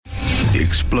The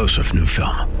explosive new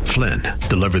film, Flynn,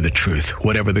 deliver the truth,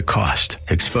 whatever the cost,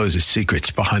 exposes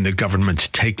secrets behind the government's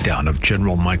takedown of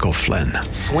General Michael Flynn.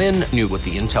 Flynn knew what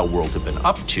the intel world had been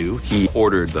up to. He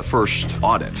ordered the first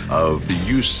audit of the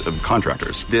use of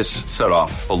contractors. This set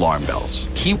off alarm bells.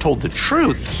 He told the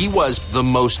truth. He was the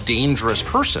most dangerous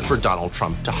person for Donald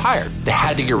Trump to hire. They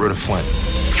had to get rid of Flynn.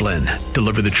 Flynn,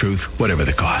 deliver the truth, whatever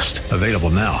the cost. Available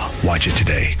now. Watch it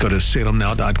today. Go to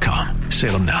salemnow.com.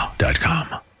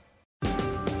 salemnow.com.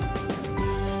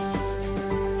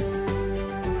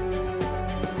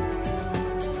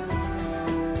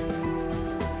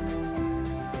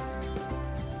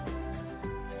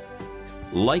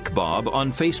 Like Bob on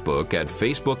Facebook at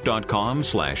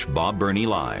facebook.com/Bob Burney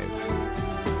Live.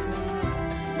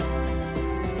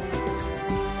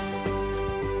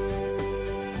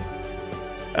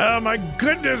 Oh, my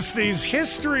goodness, these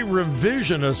history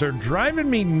revisionists are driving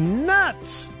me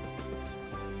nuts.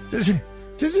 Does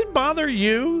it bother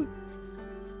you?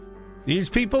 These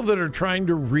people that are trying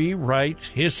to rewrite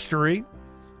history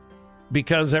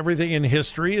because everything in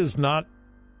history is not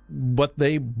what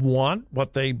they want,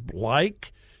 what they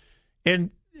like. And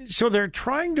so they're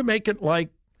trying to make it like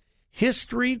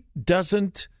history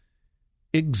doesn't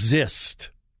exist.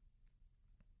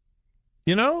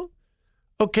 You know?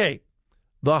 Okay,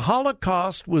 the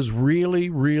Holocaust was really,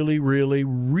 really, really,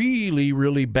 really,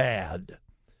 really bad.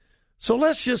 So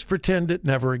let's just pretend it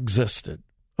never existed.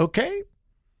 Okay?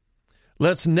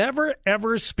 Let's never,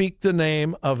 ever speak the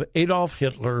name of Adolf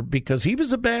Hitler because he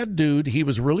was a bad dude. He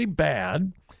was really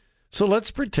bad. So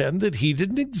let's pretend that he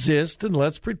didn't exist, and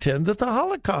let's pretend that the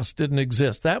Holocaust didn't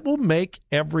exist. That will make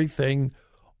everything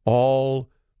all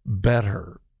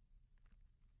better.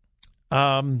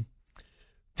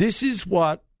 This is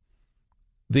what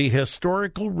the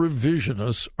historical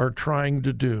revisionists are trying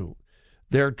to do.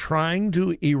 They're trying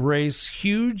to erase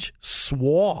huge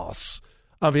swaths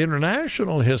of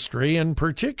international history, and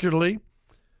particularly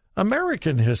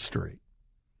American history.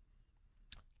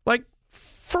 Like,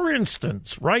 for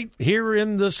instance, right here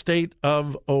in the state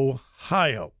of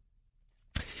Ohio.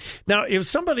 Now, if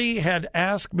somebody had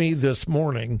asked me this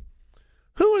morning,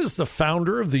 who is the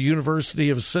founder of the University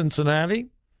of Cincinnati?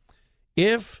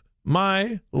 If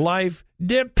my life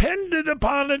depended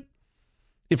upon it,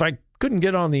 if I couldn't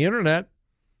get on the internet,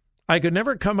 I could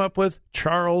never come up with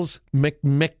Charles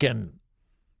McMicken.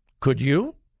 Could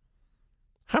you?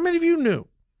 How many of you knew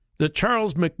that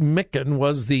Charles McMicken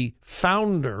was the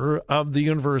founder of the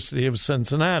University of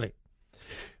Cincinnati?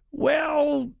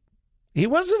 Well, he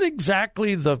wasn't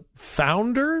exactly the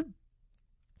founder.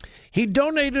 He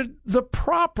donated the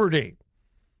property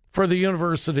for the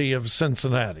University of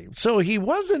Cincinnati. So he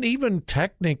wasn't even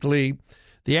technically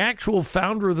the actual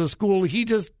founder of the school. He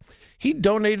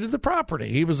donated the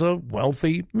property. He was a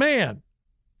wealthy man.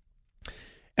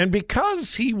 And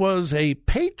because he was a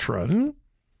patron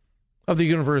of the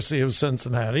University of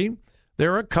Cincinnati,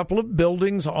 there are a couple of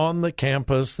buildings on the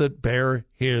campus that bear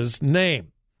his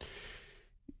name.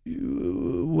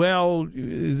 Well,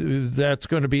 that's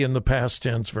going to be in the past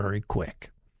tense very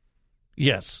quick.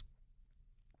 Yes.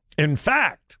 In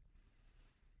fact,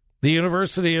 the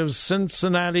University of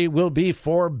Cincinnati will be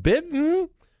forbidden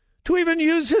to even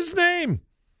use his name.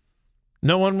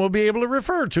 No one will be able to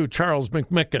refer to Charles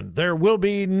McMicken. There will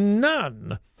be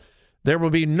none. There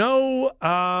will be no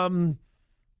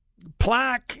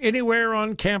plaque anywhere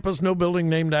on campus, no building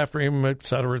named after him, et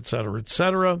cetera, et cetera, et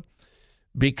cetera.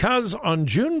 Because on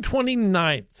June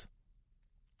 29th,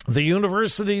 the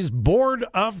university's Board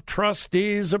of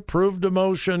Trustees approved a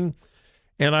motion,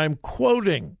 and I'm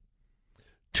quoting,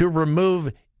 to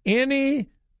remove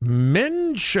any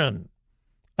mention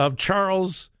of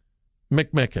Charles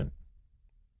McMicken.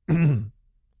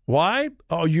 Why?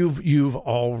 Oh, you've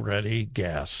already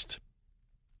guessed.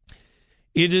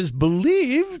 It is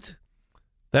believed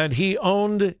that he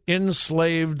owned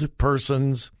enslaved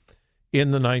persons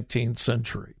in the 19th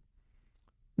century.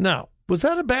 Now, was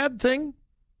that a bad thing?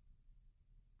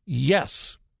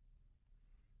 Yes.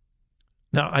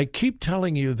 Now, I keep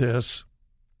telling you this.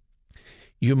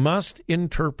 You must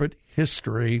interpret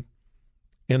history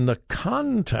in the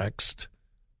context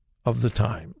of the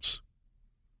times.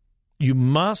 You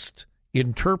must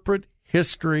interpret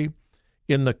history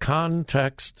in the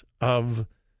context of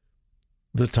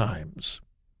the times.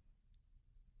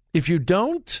 If you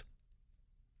don't,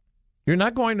 you're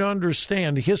not going to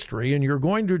understand history, and you're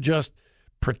going to just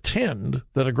pretend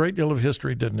that a great deal of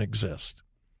history didn't exist.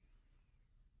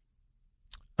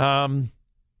 The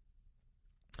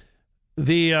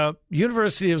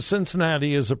University of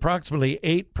Cincinnati is approximately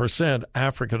 8%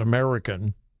 African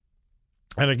American.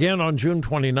 And again, on June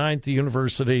 29th, the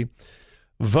university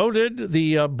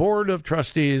the Board of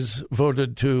Trustees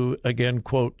voted to, again,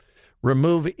 quote,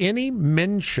 remove any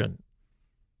mention.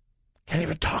 Can't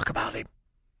even talk about him.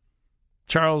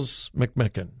 Charles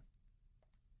McMicken.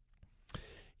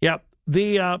 Yep.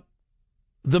 The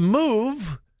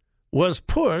move was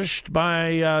pushed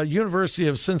by University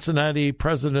of Cincinnati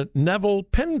President Neville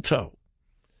Pinto.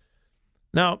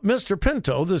 Now, Mr.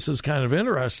 Pinto, this is kind of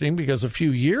interesting because a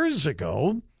few years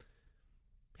ago,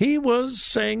 he was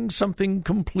saying something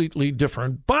completely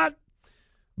different. But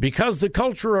because the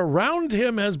culture around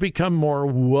him has become more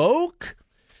woke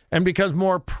and because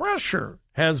more pressure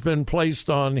has been placed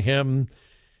on him,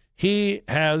 he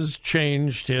has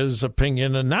changed his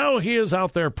opinion. And now he is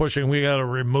out there pushing, we got to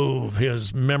remove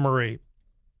his memory.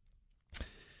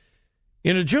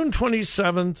 In a June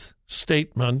 27th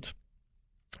statement,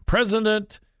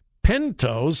 President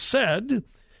Pinto said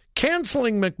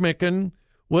canceling McMicken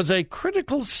was a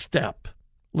critical step.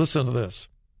 Listen to this.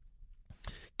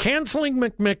 Canceling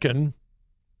McMicken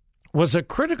was a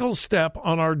critical step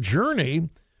on our journey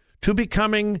to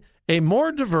becoming a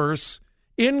more diverse,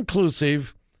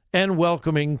 inclusive, and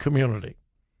welcoming community.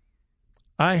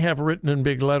 I have written in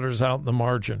big letters out in the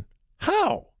margin.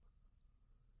 How?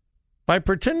 By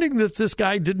pretending that this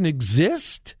guy didn't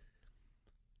exist?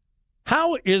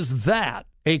 How is that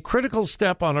a critical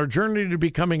step on our journey to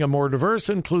becoming a more diverse,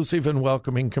 inclusive, and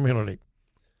welcoming community?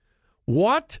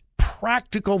 What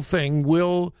practical thing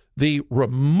will the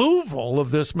removal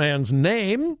of this man's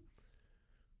name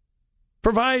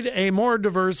provide a more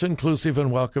diverse, inclusive,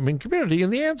 and welcoming community?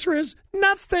 And the answer is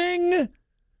nothing.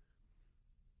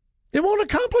 It won't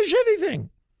accomplish anything.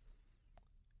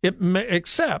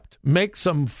 Except make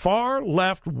some far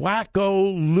left,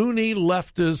 wacko, loony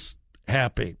leftists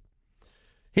happy.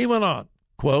 He went on,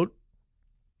 quote,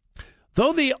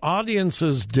 though the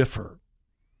audiences differ,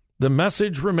 the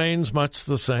message remains much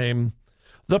the same.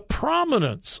 The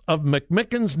prominence of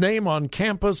McMicken's name on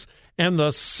campus and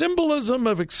the symbolism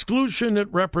of exclusion it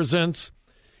represents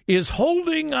is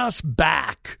holding us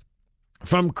back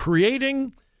from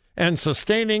creating and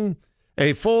sustaining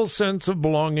a full sense of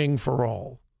belonging for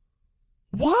all.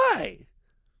 Why?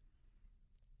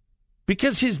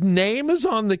 Because his name is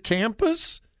on the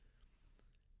campus?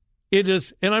 It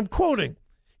is, and I'm quoting,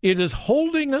 it is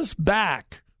holding us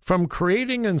back from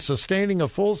creating and sustaining a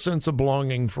full sense of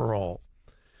belonging for all.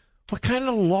 What kind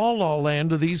of la-la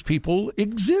land do these people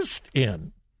exist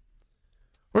in?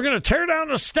 We're going to tear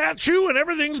down a statue and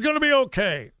everything's going to be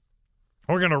okay.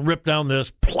 We're going to rip down this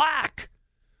plaque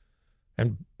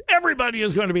and everybody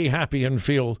is going to be happy and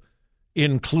feel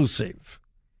inclusive.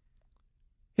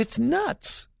 It's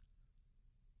nuts.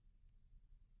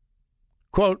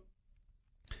 Quote,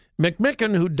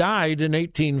 McMicken, who died in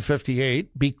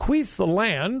 1858, bequeathed the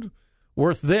land,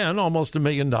 worth then almost $1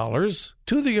 million,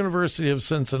 to the University of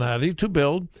Cincinnati to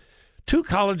build 2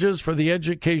 colleges for the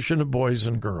education of boys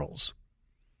and girls.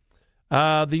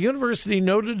 The university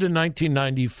noted in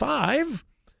 1995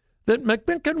 that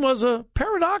McMicken was a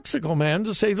paradoxical man,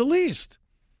 to say the least.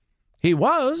 He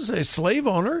was a slave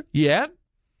owner, yet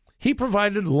he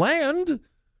provided land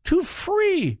to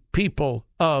free people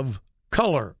of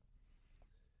color.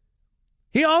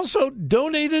 He also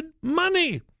donated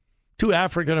money to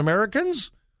African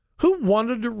Americans who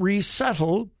wanted to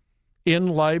resettle in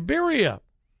Liberia.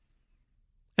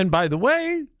 And by the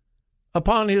way,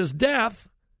 upon his death,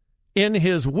 in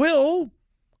his will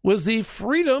was the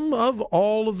freedom of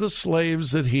all of the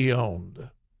slaves that he owned.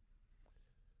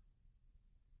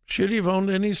 Should he have owned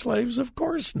any slaves? Of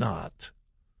course not.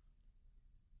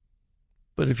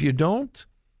 But if you don't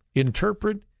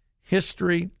interpret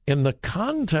history in the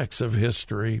context of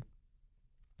history,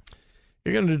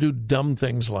 you're going to do dumb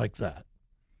things like that.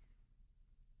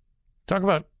 Talk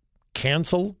about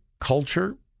cancel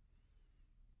culture.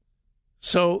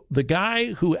 So the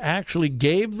guy who actually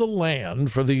gave the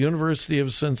land for the University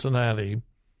of Cincinnati,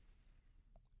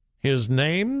 his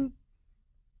name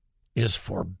is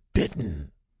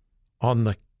forbidden on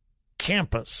the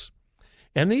campus.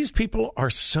 And these people are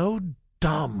so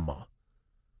dumb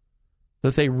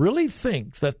that they really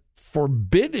think that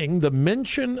forbidding the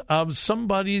mention of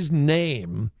somebody's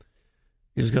name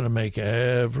is going to make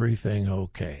everything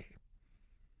okay.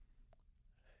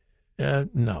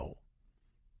 No.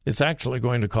 It's actually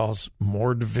going to cause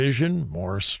more division,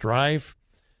 more strife,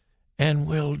 and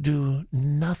will do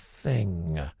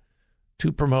nothing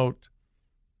to promote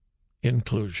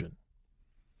inclusion.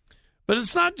 But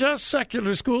it's not just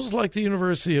secular schools like the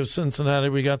University of Cincinnati.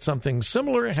 We got something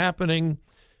similar happening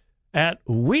at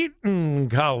Wheaton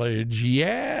College.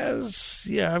 Yes,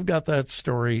 I've got that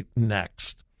story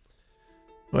next.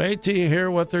 Wait till you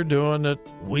hear what they're doing at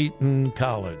Wheaton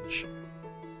College.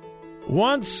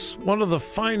 Once one of the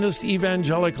finest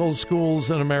evangelical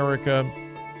schools in America,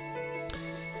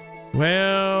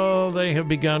 well, they have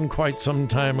begun quite some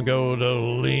time ago to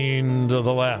lean to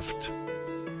the left.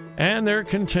 And they're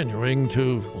continuing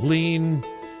to lean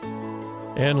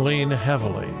and lean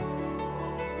heavily.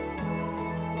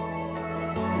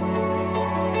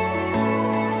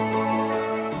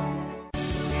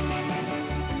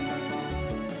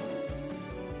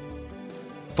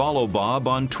 Follow Bob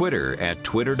on Twitter at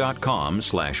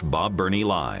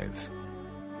twitter.com/BobBernieLive.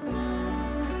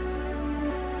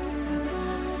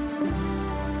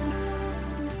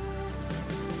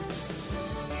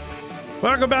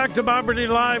 Welcome back to Bob Bernie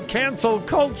Live. Cancel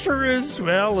culture is,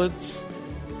 well, it's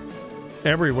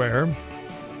everywhere.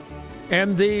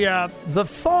 And the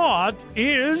thought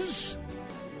is,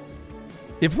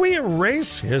 if we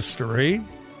erase history,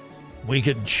 we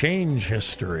can change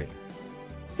history.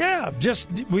 Yeah, just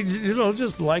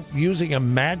like using a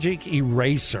magic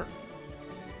eraser.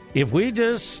 If we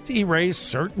just erase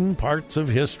certain parts of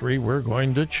history, we're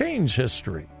going to change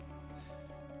history.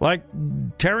 Like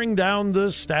tearing down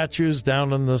the statues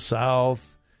down in the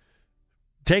South,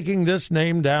 taking this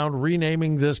name down,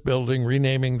 renaming this building,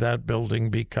 renaming that building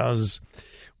because,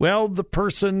 well, the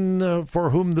person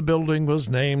for whom the building was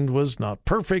named was not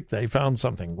perfect. They found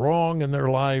something wrong in their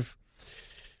life.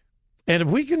 And if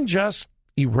we can just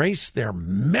erase their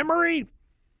memory,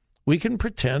 we can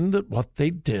pretend that what they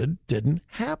did didn't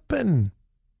happen.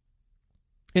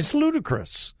 It's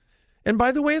ludicrous. And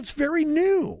by the way, it's very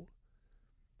new.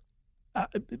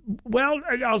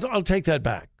 I'll take that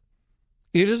back.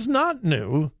 It is not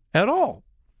new at all.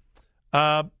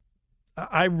 I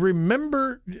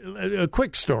remember a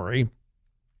quick story.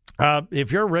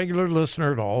 If you're a regular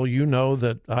listener at all, you know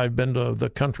that I've been to the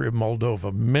country of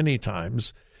Moldova many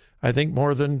times. I think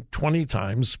more than 20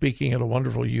 times, speaking at a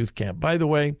wonderful youth camp. By the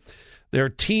way, their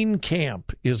teen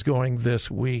camp is going this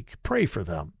week. Pray for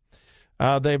them.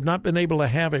 They've not been able to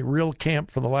have a real camp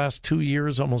for the last 2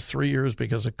 years, almost 3 years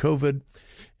because of COVID,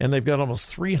 and they've got almost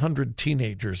 300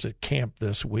 teenagers at camp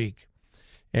this week.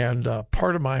 And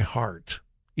part of my heart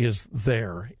is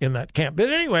there in that camp.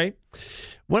 But anyway,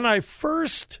 when I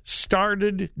first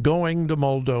started going to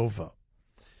Moldova,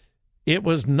 it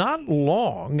was not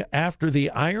long after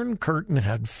the Iron Curtain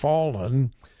had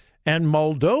fallen and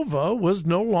Moldova was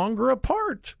no longer a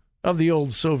part of the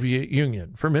old Soviet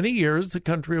Union. For many years, the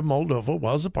country of Moldova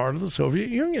was a part of the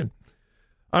Soviet Union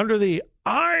under the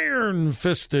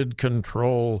iron-fisted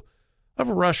control of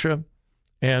Russia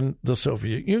and the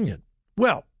Soviet Union.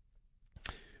 Well,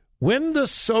 when the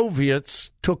Soviets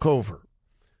took over,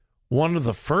 one of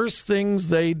the first things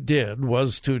they did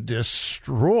was to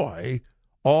destroy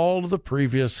all of the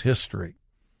previous history,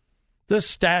 the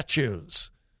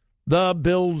statues, the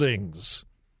buildings.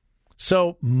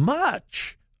 So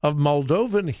much of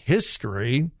Moldovan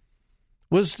history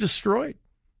was destroyed.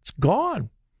 It's gone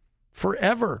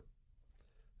forever.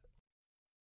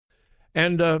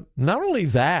 And not only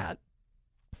that,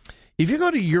 if you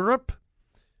go to Europe,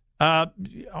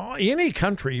 any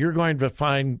country, you're going to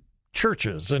find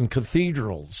churches and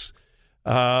cathedrals.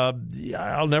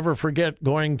 I'll never forget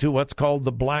going to what's called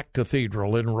the Black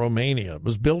Cathedral in Romania. It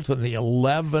was built in the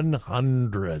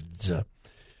 1100s,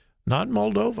 not in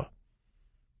Moldova.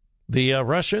 The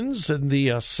Russians and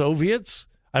the Soviets,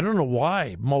 I don't know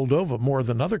why Moldova, more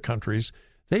than other countries,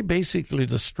 they basically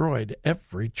destroyed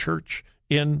every church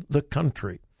in the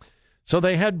country. So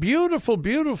they had beautiful,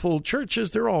 beautiful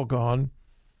churches. They're all gone.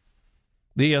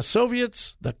 The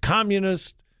Soviets, the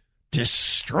communists,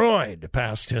 destroyed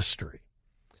past history.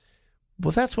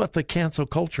 Well, that's what the cancel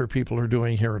culture people are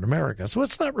doing here in America. So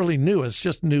it's not really new. It's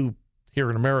just new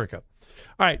here in America.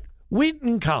 All right,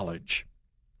 Wheaton College.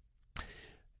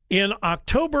 In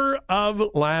October of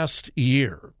last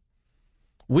year,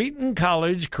 Wheaton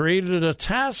College created a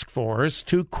task force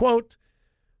to, quote,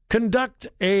 conduct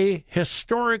a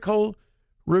historical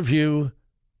review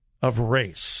of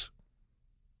race.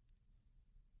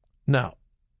 Now,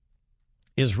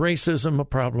 is racism a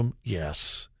problem?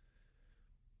 Yes.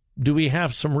 Do we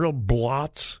have some real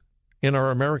blots in our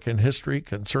American history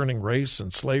concerning race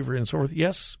and slavery and so forth?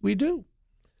 Yes, we do.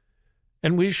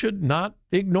 And we should not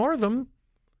ignore them.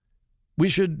 We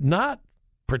should not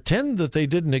pretend that they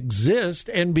didn't exist.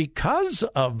 And because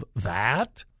of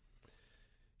that,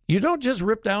 you don't just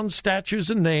rip down statues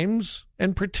and names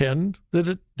and pretend that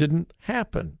it didn't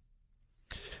happen.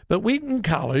 But Wheaton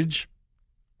College,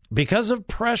 because of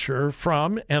pressure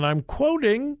from, and I'm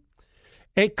quoting,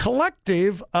 a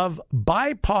collective of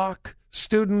BIPOC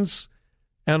students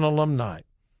and alumni.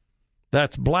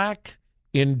 That's Black,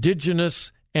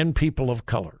 Indigenous, and people of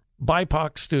color.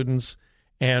 BIPOC students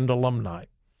and alumni.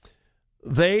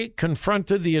 they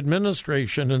confronted the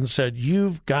administration and said,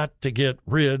 you've got to get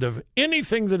rid of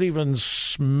anything that even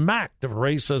smacked of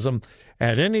racism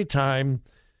at any time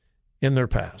in their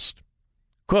past.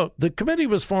 Quote, the committee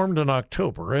was formed in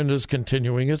October and is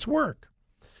continuing its work.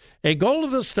 A goal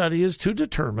of the study is to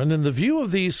determine, in the view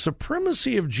of the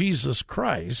supremacy of Jesus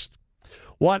Christ,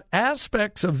 what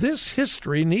aspects of this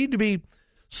history need to be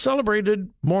celebrated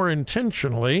more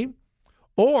intentionally,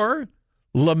 or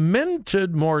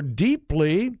lamented more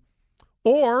deeply,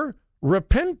 or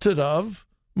repented of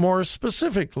more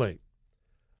specifically.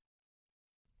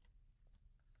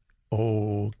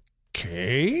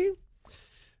 Okay.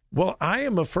 Well, I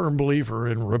am a firm believer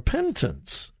in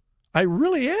repentance. I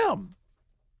really am.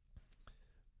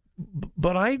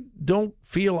 But I don't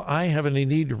feel I have any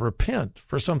need to repent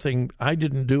for something I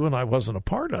didn't do and I wasn't a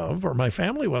part of, or my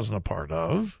family wasn't a part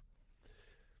of.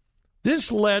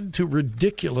 This led to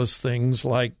ridiculous things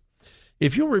like,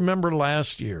 if you'll remember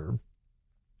last year,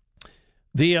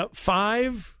 the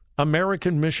 5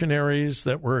 American missionaries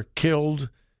that were killed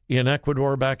in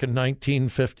Ecuador back in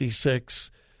 1956,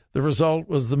 the result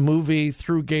was the movie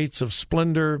Through Gates of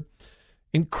Splendor.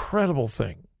 Incredible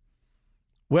thing.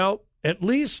 Well, at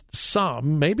least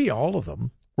some, maybe all of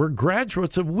them, were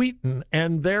graduates of Wheaton,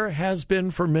 and there has been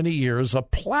for many years a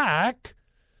plaque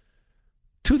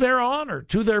to their honor,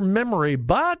 to their memory,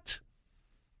 but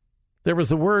there was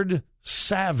the word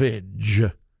savage.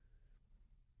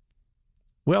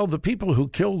 Well, the people who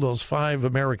killed those 5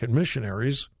 American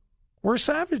missionaries were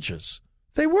savages.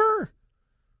 They were.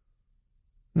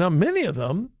 Now, many of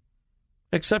them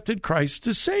accepted Christ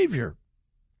as Savior.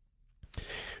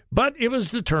 But it was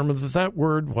determined that that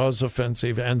word was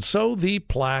offensive, and so the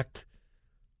plaque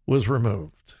was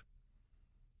removed.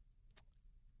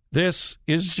 This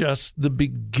is just the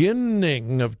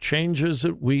beginning of changes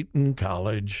at Wheaton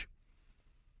College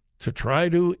to try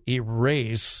to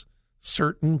erase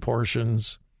certain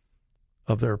portions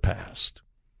of their past.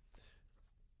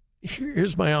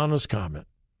 Here's my honest comment.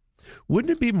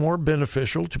 Wouldn't it be more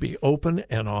beneficial to be open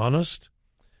and honest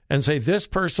and say this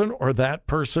person or that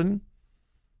person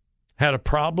had a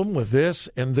problem with this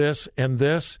and this and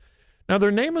this? Now,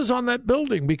 their name is on that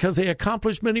building because they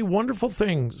accomplished many wonderful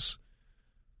things.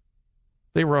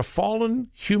 They were a fallen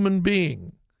human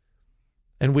being,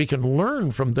 and we can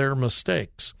learn from their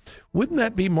mistakes. Wouldn't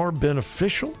that be more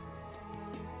beneficial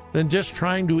than just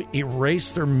trying to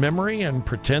erase their memory and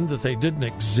pretend that they didn't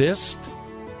exist?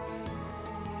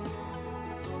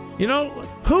 You know,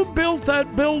 who built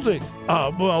that building?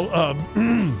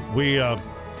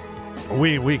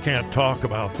 We can't talk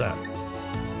about that.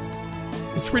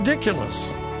 It's ridiculous,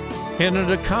 and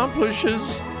it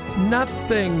accomplishes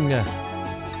nothing.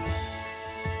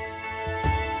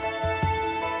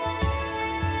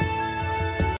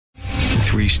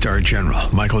 Three-star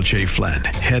General Michael J. Flynn,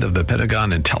 head of the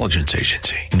Pentagon Intelligence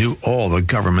Agency, knew all the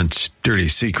government's dirty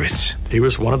secrets. He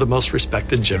was one of the most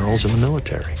respected generals in the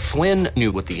military. Flynn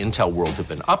knew what the intel world had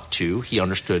been up to. He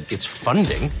understood its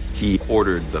funding. He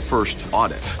ordered the first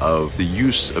audit of the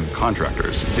use of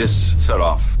contractors. This set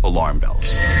off alarm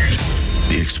bells.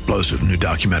 The explosive new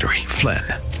documentary, Flynn,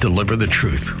 Deliver the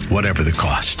Truth, Whatever the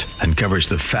Cost, uncovers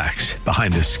the facts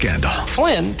behind this scandal.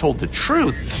 Flynn told the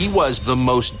truth. He was the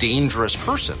most dangerous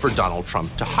person for Donald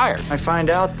Trump to hire. I find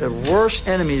out the worst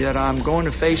enemy that I'm going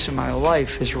to face in my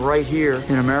life is right here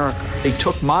in America. They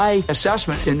took my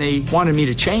assessment and they wanted me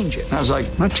to change it. And I was like,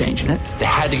 I'm not changing it. They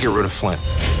had to get rid of Flynn.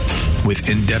 With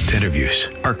in-depth interviews,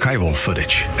 archival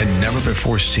footage, and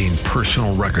never-before-seen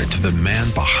personal records of the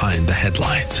man behind the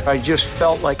headlines. I just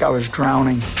felt like I was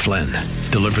drowning. Flynn,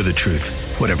 Deliver the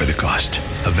Truth, Whatever the Cost.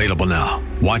 Available now.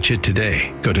 Watch it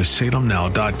today. Go to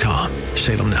salemnow.com.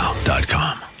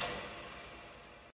 salemnow.com.